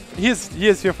like he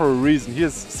is here for a reason. He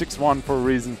is 6-1 for a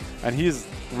reason, and he is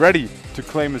ready to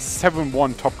claim his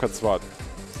 7-1 top cut spot.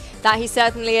 That he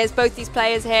certainly is. Both these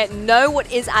players here know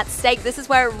what is at stake. This is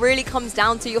where it really comes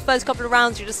down to. Your first couple of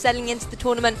rounds, you're just settling into the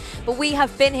tournament. But we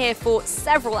have been here for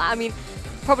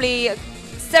probably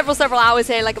several hours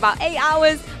here, like about 8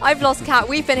 hours. I've lost count.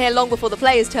 We've been here long before the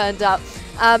players turned up.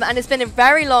 And it's been a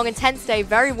very long, intense day,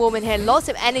 very warm in here, lots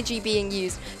of energy being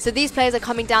used. So these players are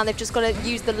coming down, they've just got to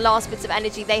use the last bits of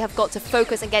energy they have got to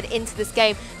focus and get into this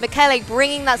game. Michele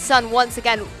bringing that sun once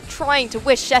again, trying to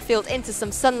wish Sheffield into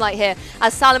some sunlight here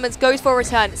as Salamence goes for a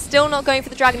return. Still not going for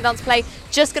the Dragon Dance play,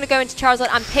 just going to go into Charizard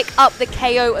and pick up the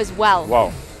KO as well.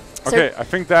 Wow. Okay, I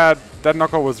think that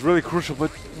knockout was really crucial, but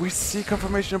we see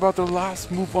confirmation about the last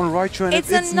move on Raichu, and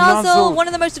it's a Nuzzle, one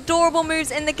of the most adorable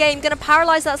moves in the game. Going to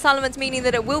paralyze that Salamence, meaning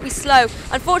that it will be slow.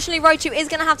 Unfortunately, Raichu is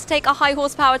going to have to take a high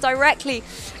horsepower directly,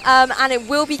 and it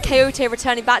will be Coyote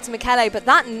returning back to Michele. But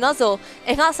that Nuzzle,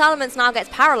 if that Salamence now gets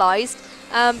paralyzed,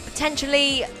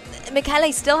 potentially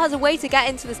Michele still has a way to get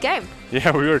into this game.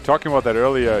 Yeah, we were talking about that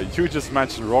earlier. You just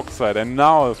mentioned Rock Slide, and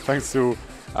now thanks to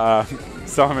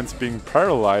Salamence being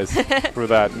paralyzed through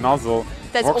that Nuzzle,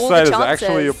 Rock Slide is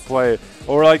actually a play.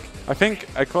 Or like, I think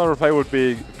a clever play would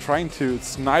be trying to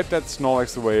snipe that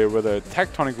Snorlax away with a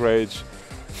Tectonic Rage,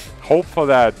 hope for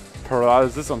that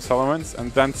paralysis on Salamence,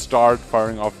 and then start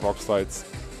firing off Rock Slides.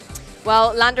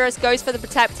 Well, Landorus goes for the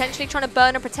Protect, potentially trying to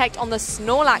burn and protect on the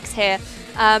Snorlax here.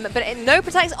 But no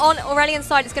Protect on Aurelien's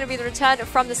side. It's going to be the return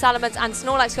from the Salamence, and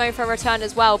Snorlax going for a return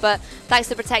as well. But thanks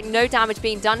to Protect, no damage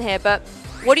being done here. But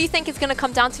what do you think it's going to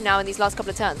come down to now in these last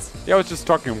couple of turns? Yeah, I was just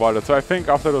talking about it. So I think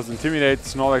after those Intimidate,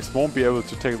 Snorlax won't be able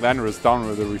to take Landorus down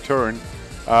with a return.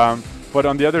 But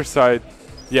on the other side,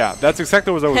 yeah, that's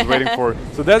exactly what I was waiting for.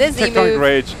 So that's the Tectonic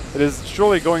Rage. It is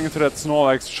surely going into that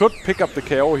Snorlax. Should pick up the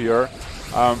KO here.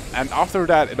 And after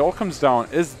that, it all comes down.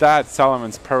 Is that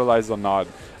Salamence paralyzed or not?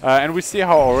 And we see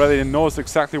how Aurelien knows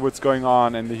exactly what's going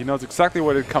on, and he knows exactly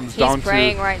what it comes down to. He's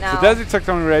praying right now. So that's the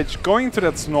Tectonic Rage going to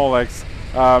that Snorlax.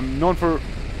 Known for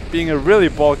being a really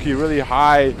bulky, really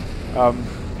high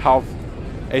health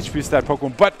HP stat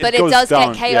Pokemon, but it goes does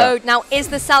down. get KO'd. Now, is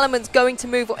the Salamence going to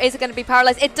move, or is it going to be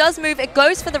paralyzed? It does move. It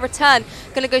goes for the return.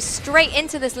 Going to go straight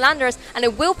into this Landorus, and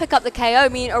it will pick up the KO,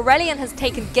 meaning Aurelien has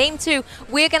taken game 2.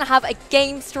 We're going to have a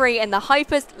game 3 in the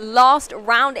hypest last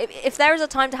round. If there is a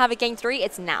time to have a game 3,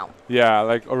 it's now. Yeah,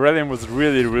 like Aurelien was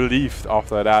really relieved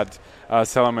after that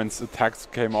Salamence attacks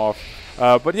came off.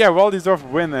 But yeah, well-deserved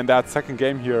win in that second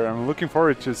game here. I'm looking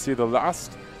forward to see the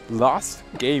last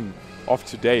game of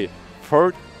today.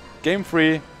 Third, game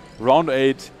 3, round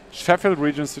 8, Sheffield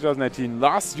Regions 2018,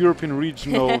 last European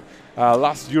regional,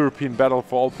 last European battle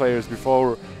for all players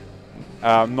before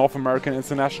North American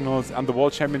Internationals and the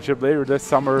World Championship later this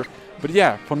summer. But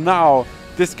yeah, for now,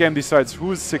 this game decides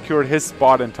who's secured his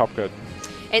spot in Top Cut.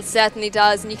 It certainly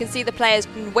does, and you can see the players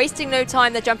wasting no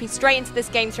time. They're jumping straight into this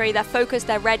game 3. They're focused,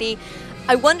 they're ready.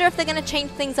 I wonder if they're going to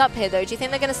change things up here, though. Do you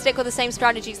think they're going to stick with the same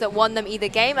strategies that won them either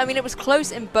game? I mean, it was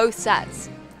close in both sets.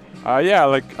 Yeah,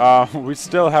 like we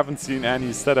still haven't seen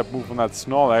any setup move on that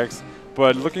Snorlax,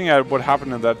 but looking at what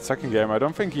happened in that second game, I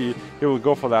don't think he will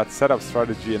go for that setup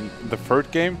strategy in the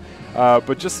third game,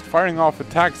 but just firing off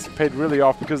attacks paid really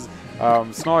off because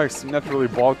Snorlax naturally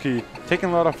bulky, taking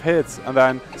a lot of hits, and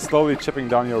then slowly chipping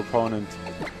down your opponent.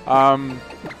 On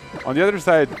the other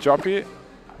side, Michele,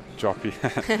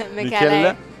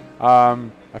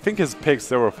 I think his picks,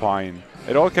 they were fine.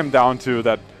 It all came down to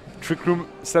that Trick Room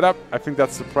setup. I think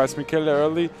that surprised Michele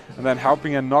early, and then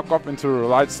helping a knock up into a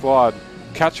light slot,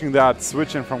 catching that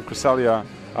switch in from Cresselia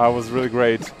was really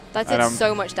great. That did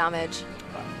so much damage.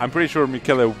 I'm pretty sure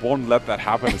Michele won't let that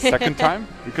happen a second time,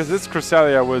 because this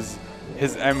Cresselia was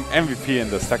his MVP in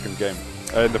the second game.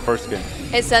 In the first game.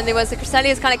 It certainly was. The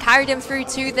Cresselia kind of carried him through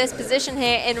to this position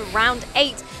here in round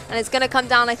 8. And it's going to come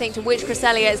down, I think, to which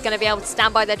Cresselia is going to be able to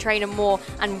stand by their trainer more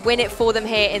and win it for them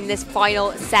here in this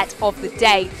final set of the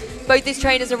day. Both these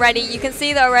trainers are ready. You can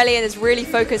see that Aurelien is really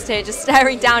focused here, just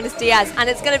staring down his DS. And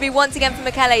it's going to be once again for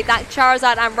Michele, that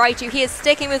Charizard and Raichu. He is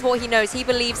sticking with what he knows. He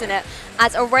believes in it.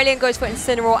 As Aurelien goes for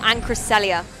Incineroar and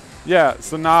Cresselia. Yeah,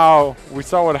 so now we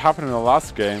saw what happened in the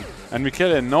last game. And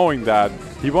Michele, knowing that,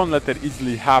 he won't let that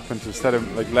easily happen to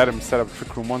let him set up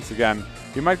Trick Room once again.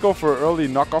 He might go for an early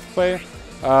knockoff play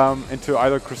into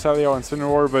either Cresselia or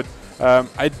Incineroar, but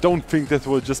I don't think this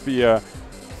will just be a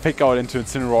fake out into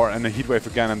Incineroar and a Heat Wave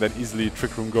again and then easily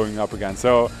Trick Room going up again.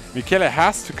 So Michele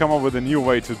has to come up with a new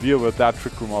way to deal with that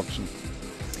Trick Room option.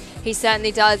 He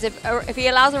certainly does. If he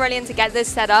allows Aurelien to get this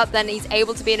set up, then he's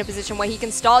able to be in a position where he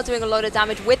can start doing a lot of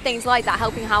damage with things like that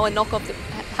helping hand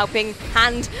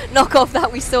knockoff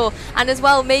that we saw. And as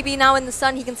well, maybe now in the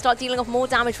sun, he can start dealing off more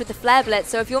damage with the Flare Blitz.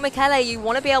 So if you're Michele, you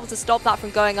want to be able to stop that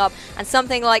from going up. And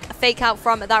something like a Fake Out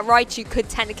from that Raichu could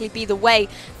technically be the way.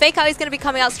 Fake Out is going to be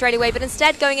coming out straight away, but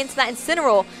instead going into that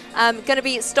Incineroar, going to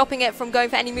be stopping it from going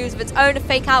for any moves of its own. A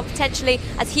Fake Out potentially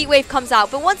as Heat Wave comes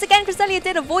out. But once again, Cresselia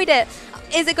did avoid it.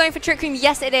 Is it going for Trick Room?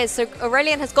 Yes, it is. So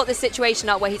Aurelien has got this situation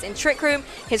up where he's in Trick Room.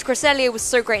 His Cresselia was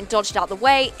so great and dodged out the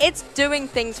way. It's doing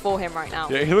things for him right now.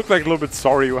 Yeah, he looked like a little bit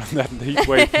sorry when that Heat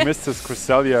Wave missed his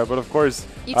Cresselia, but of course...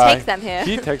 You take them here.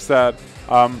 He takes that.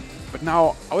 But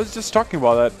now, I was just talking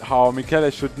about that, how Michele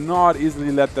should not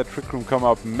easily let that Trick Room come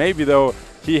up. Maybe, though,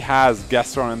 he has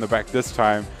Gastron in the back this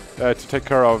time to take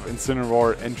care of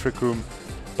Incineroar in Trick Room.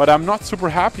 But I'm not super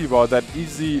happy about that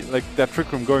that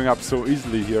Trick Room going up so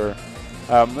easily here.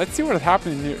 Let's see what's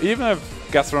happening here. Even if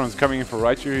Gastron is coming in for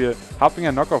Raichu here, helping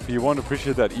a knockoff, you won't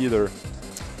appreciate that either.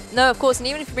 No, of course, and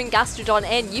even if you bring Gastrodon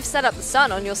in, you've set up the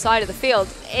Sun on your side of the field.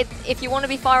 If you want to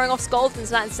be firing off Scald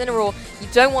into that Incineroar, you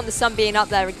don't want the Sun being up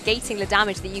there negating the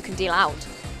damage that you can deal out.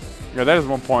 Yeah, that is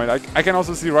one point. I can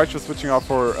also see Raichu switching out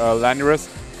for Landorus,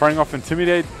 firing off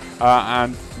Intimidate,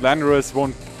 and Landorus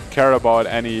won't care about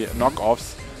any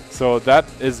knockoffs. So that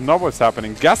is not what's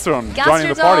happening. Gastrodon joining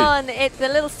the party. The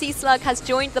little Sea Slug has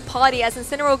joined the party as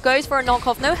Incineroar goes for a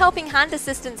knockoff. No helping hand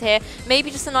assistance here. Maybe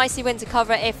just an icy win to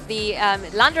cover if the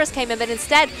Landorus came in, but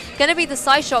instead going to be the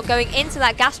side shot going into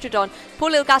that Gastrodon. Poor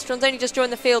little Gastrodon's only just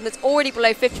joined the field and it's already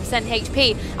below 50%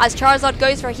 HP as Charizard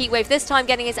goes for a Heat Wave, this time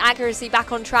getting his accuracy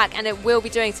back on track, and it will be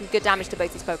doing some good damage to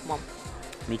both these Pokemon.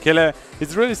 Michele,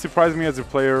 he's really surprised me as a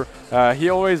player. He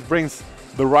always brings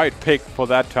the right pick for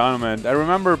that tournament. I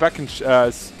remember back in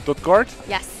Stuttgart,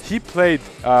 yes, he played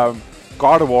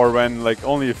Gardevoir when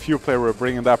only a few players were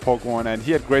bringing that Pokemon, and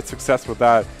he had great success with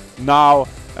that. Now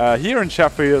here in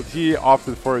Sheffield, he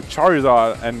opted for a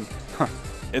Charizard, and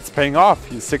it's paying off.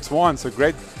 He's 6-1, so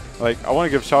great. I want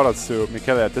to give shoutouts to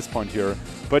Michele at this point here.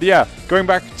 But yeah, going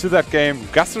back to that game,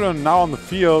 Gastrodon now on the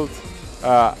field.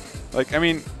 I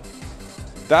mean,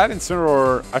 that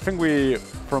Incineroar, I think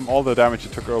from all the damage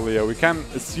it took earlier, we can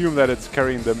assume that it's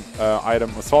carrying the item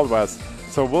Assault Vest.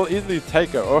 So we'll easily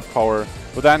take a Earth Power.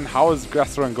 But then how is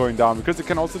Gastrodon going down? Because it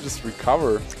can also just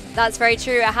recover. That's very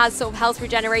true. It has sort of health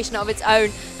regeneration of its own.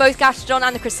 Both Gastrodon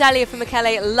and the Cresselia for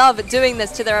Michele love doing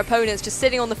this to their opponents, just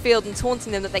sitting on the field and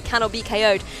taunting them that they cannot be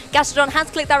KO'd. Gastrodon has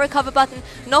clicked that recover button.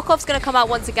 Knockoff's going to come out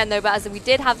once again though, but as we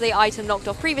did have the item knocked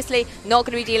off previously, not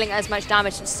going to be dealing as much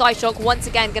damage. And Psyshock once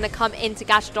again going to come into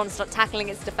Gastrodon and start tackling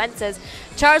its defenses.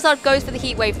 Charizard goes for the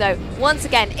Heat Wave though. Once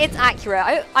again, it's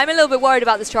accurate. I'm a little bit worried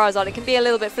about this Charizard. It can be a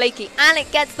little bit flaky, and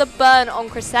it gets the burn on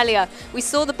Cresselia. We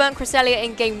saw the burnt Cresselia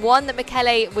in game 1 that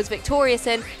Michele was victorious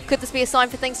in. Could this be a sign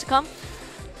for things to come?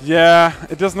 Yeah,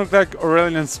 it doesn't look like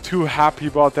Aurelien's too happy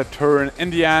about that turn. In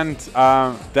the end,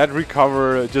 that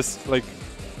recover, just like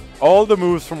all the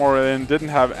moves from Aurelien didn't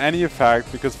have any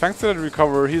effect, because thanks to that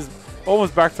recover, he's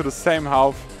almost back to the same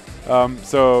health.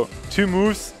 So 2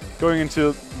 moves going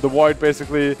into the void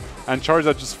basically, and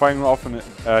Charizard just firing off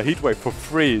a Heat Wave for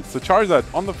free. So Charizard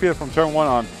on the field from turn 1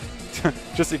 on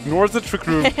just ignores the Trick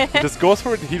Room, just goes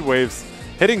for the Heat Waves,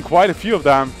 hitting quite a few of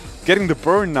them, getting the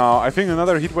burn now. I think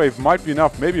another Heat Wave might be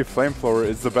enough. Maybe a Flamethrower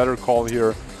is the better call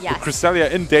here. Yes. With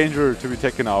Cresselia in danger to be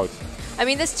taken out. I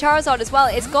mean, this Charizard as well,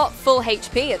 it's got full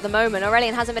HP at the moment.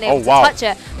 Aurelien hasn't been able to touch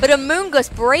it. But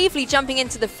Amoonguss bravely jumping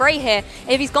into the fray here.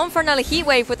 If he's gone for another Heat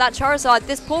Wave with that Charizard,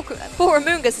 this poor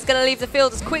Amoonguss is going to leave the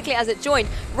field as quickly as it joined.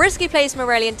 Risky plays from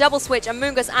Aurelien, double switch.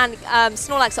 Amoonguss and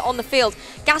Snorlax are on the field.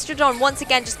 Gastrodon once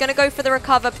again just going to go for the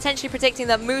recover, potentially predicting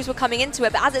that moves were coming into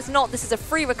it. But as it's not, this is a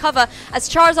free recover as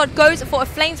Charizard goes for a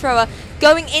Flamethrower,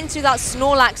 going into that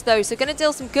Snorlax though. So going to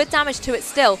deal some good damage to it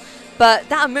still. But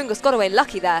that Amoonguss got away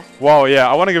lucky there. Wow, yeah,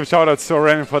 I want to give a shout out to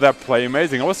Aurelien for that play.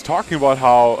 Amazing. I was talking about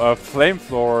how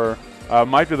Flamethrower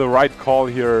might be the right call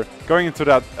here. Going into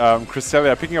that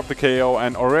Cresselia, picking up the KO,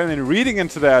 and Aurelien reading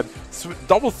into that,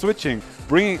 double switching,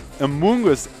 bringing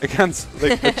Amoonguss against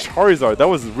like a Charizard. That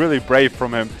was really brave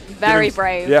from him. Very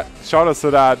brave. Yeah, shout out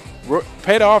to that.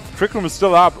 Paid off. Trick Room is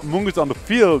still up. Amoonguss on the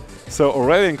field, so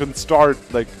Aurelien can start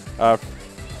like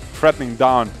threatening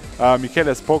down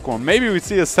Michele's Pokemon. Maybe we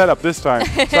see a setup this time.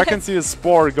 So I can see a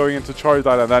Spore going into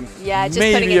Charizard, and then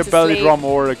maybe a Belly Drum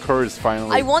or a Curse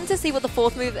finally. I want to see what the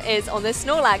 4th move is on this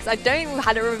Snorlax. I don't even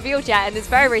have it revealed yet, and it's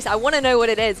very recent. I want to know what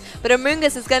it is. But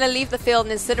Amoonguss is going to leave the field,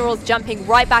 and Incineroar's jumping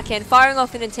right back in, firing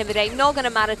off an Intimidate. Not going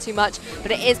to matter too much, but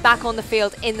it is back on the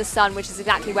field in the sun, which is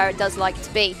exactly where it does like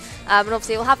to be. And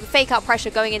obviously we'll have the fake out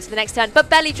pressure going into the next turn. But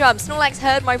Belly Drum, Snorlax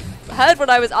heard what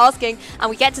I was asking, and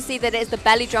we get to see that it is the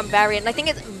Belly Drum variant. And I think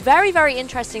it's very, very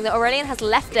interesting that Aurelien has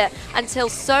left it until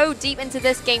so deep into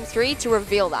this game 3 to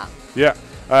reveal that. Yeah,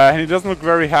 and he doesn't look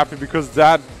very happy because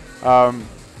that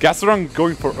Gastrodon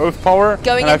going for Earth Power.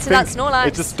 Going into that Snorlax.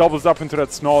 It just doubles up into that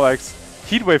Snorlax.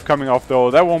 Heat Wave coming off though,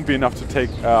 that won't be enough to take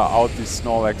out these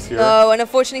Snorlax here. No, and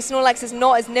unfortunately Snorlax is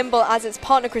not as nimble as its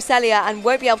partner Cresselia and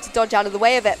won't be able to dodge out of the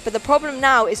way of it. But the problem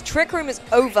now is Trick Room is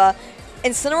over.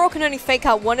 Incineroar can only fake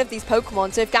out one of these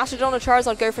Pokemon, so if Gastrodon or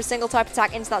Charizard go for a single type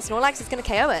attack into that Snorlax, it's going to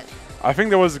KO it. I think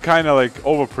there was kind of like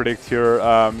over-predict here.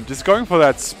 Just going for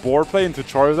that Spore play into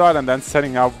Charizard and then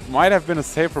setting up might have been a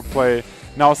safer play.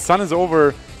 Now Sun is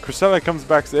over, Cresselia comes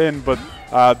back in, but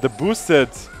the boosted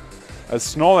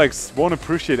Snorlax won't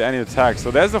appreciate any attack.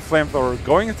 So there's a Flamethrower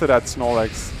going into that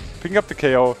Snorlax, picking up the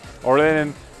KO.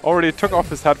 Aurelien already took off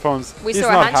his headphones. We saw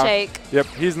a handshake. Yep,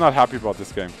 he's not happy about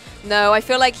this game. No, I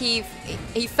feel like he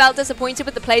felt disappointed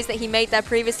with the plays that he made there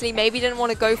previously. Maybe didn't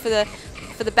want to go for the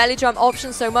Belly Drum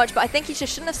option so much, but I think he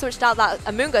just shouldn't have switched out that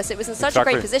Amoonguss. It was in such a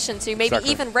great position to maybe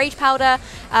even Rage Powder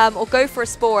or go for a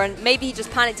Spore, and maybe he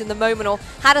just panicked in the moment or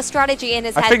had a strategy in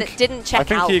his head that didn't check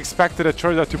out. I think he expected a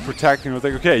Charizard to protect him. He was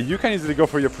like, okay, you can easily go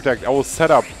for your protect. I will set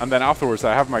up, and then afterwards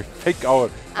I have my fake out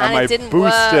and my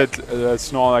boosted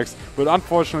Snorlax. But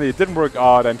unfortunately it didn't work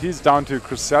out, and he's down to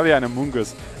Cresselia and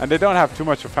Amoonguss, and they don't have too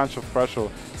much offensive pressure.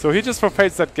 So he just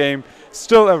forfeits that game.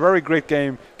 Still a very great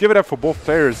game. Give it up for both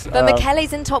players. But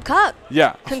Michele's in top cut.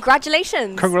 Yeah.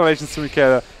 Congratulations. Congratulations to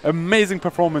Michele. Amazing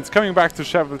performance coming back to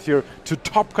Sheffield here to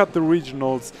top cut the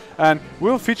regionals. And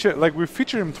we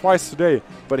featured him twice today,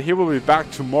 but he will be back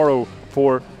tomorrow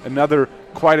for another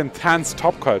quite intense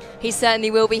top cut. He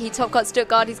certainly will be. He top cut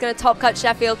Stuttgart. He's going to top cut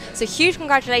Sheffield. So huge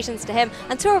congratulations to him.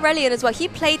 And to Aurelien as well. He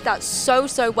played that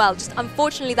so well. Just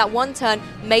unfortunately that one turn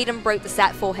made and broke the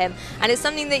set for him. And it's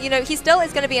something that, you know, he still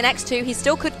is going to be an X2. He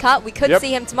still could cut. We could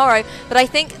see him tomorrow. But I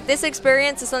think this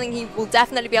experience is something he will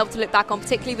definitely be able to look back on,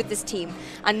 particularly with this team,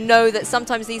 and know that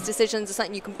sometimes these decisions are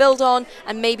something you can build on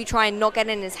and maybe try and not get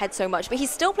in his head so much. But he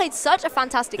still played such a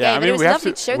fantastic game. I mean, and it was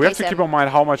lovely to showcase we have to keep in mind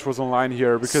how much was online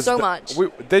here, because so much.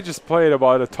 they just played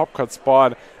about a top cut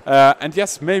spot. And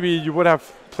yes, maybe you would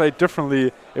have played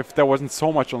differently if there wasn't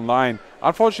so much online.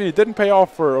 Unfortunately, it didn't pay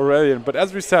off for Aurelien. But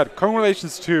as we said,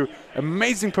 congratulations to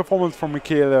amazing performance from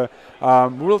Michele.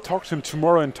 We'll talk to him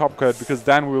tomorrow in Top Cut because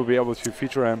then we'll be able to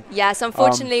feature him. Yes,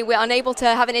 unfortunately, we're unable to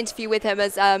have an interview with him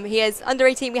as he is under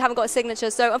 18. We haven't got a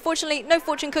signature. So unfortunately, no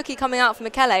fortune cookie coming out for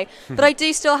Michele. But I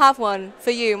do still have one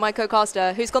for you, my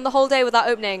co-caster, who's gone the whole day without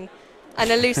opening an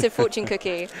elusive fortune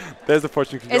cookie. There's the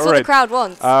fortune cookie. It's what the crowd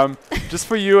wants. Just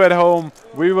for you at home,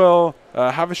 we will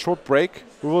have a short break.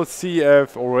 We will see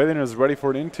if Aurelien is ready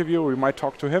for an interview. We might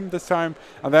talk to him this time.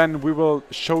 And then we will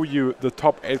show you the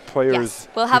top 8 players. Yes,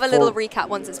 we'll have a little recap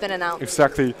once it's been announced.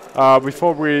 Exactly.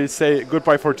 Before we say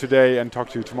goodbye for today and talk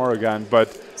to you tomorrow again.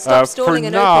 But stop stalling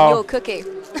and open your cookie.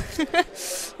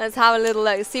 Let's have a little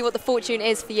look. See what the fortune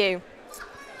is for you.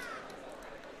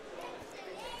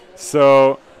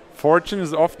 So, fortune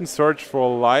is often searched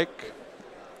for like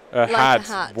a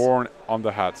hat worn on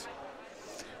the hat.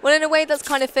 Well, in a way, that's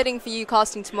kind of fitting for you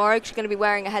casting tomorrow because you're going to be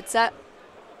wearing a headset.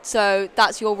 So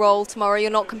that's your role tomorrow. You're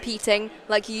not competing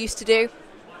like you used to do.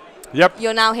 Yep.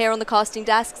 You're now here on the casting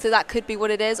desk, so that could be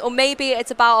what it is. Or maybe it's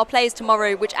about our players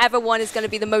tomorrow. Whichever one is going to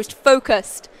be the most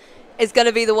focused is going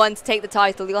to be the one to take the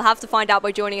title. You'll have to find out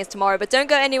by joining us tomorrow. But don't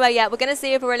go anywhere yet. We're going to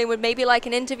see if Aurelien would maybe like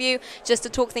an interview just to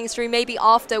talk things through, maybe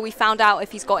after we found out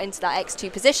if he's got into that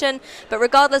X2 position. But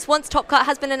regardless, once Top Cut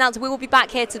has been announced, we will be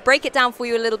back here to break it down for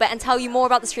you a little bit and tell you more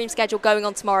about the stream schedule going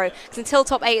on tomorrow. Because until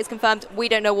Top 8 is confirmed, we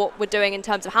don't know what we're doing in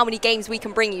terms of how many games we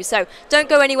can bring you. So don't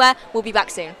go anywhere. We'll be back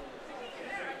soon.